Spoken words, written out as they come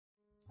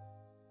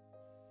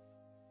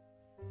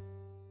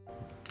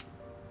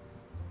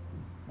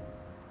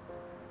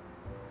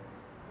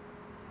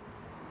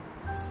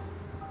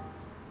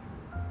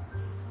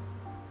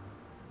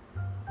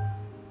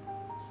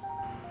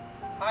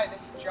Hi,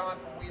 this is John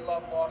from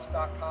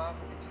WeLoveLofts.com,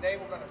 and today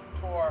we're going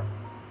to tour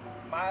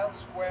Mile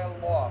Square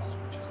Lofts,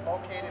 which is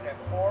located at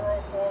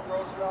 404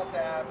 Roosevelt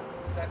Ave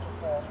in Central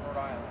Falls, Rhode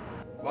Island.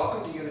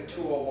 Welcome to Unit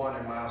 201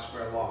 in Mile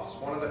Square Lofts.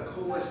 One of the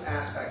coolest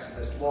aspects of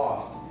this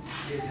loft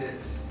is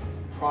its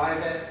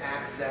private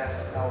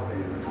access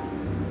elevator.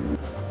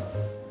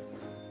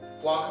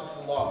 Welcome to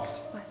the loft.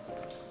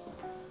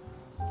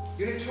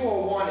 Unit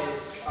 201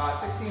 is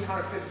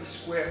 1,650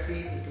 square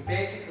feet. You can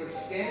basically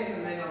stand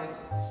in the middle,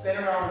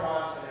 spin around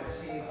once, and have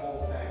seen the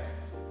whole thing.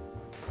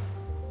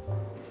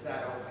 It's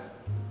that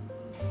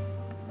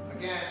open.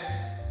 Again,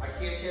 it's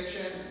IKEA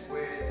kitchen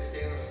with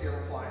stainless steel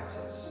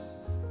appliances.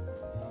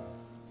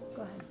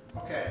 Go ahead.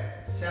 Okay,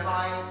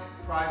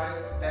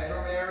 semi-private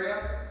bedroom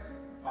area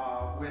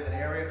with an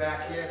area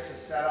back here to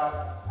set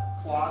up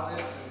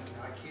closets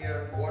and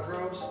IKEA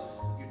wardrobes.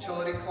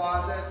 Utility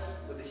closet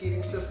with the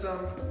heating system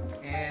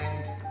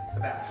and the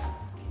bathroom.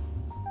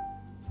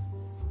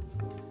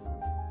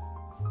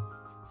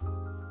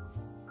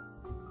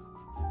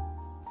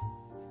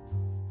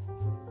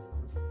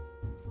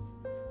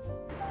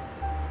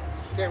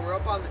 Okay, we're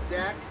up on the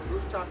deck,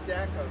 rooftop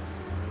deck of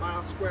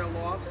Mile Square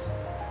Lofts.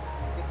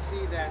 You can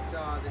see that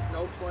there's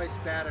no place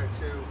better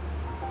to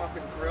come up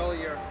and grill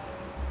your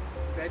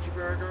veggie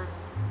burger,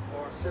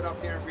 or sit up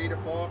here and read a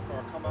book,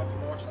 or come up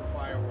and watch the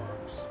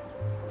fireworks.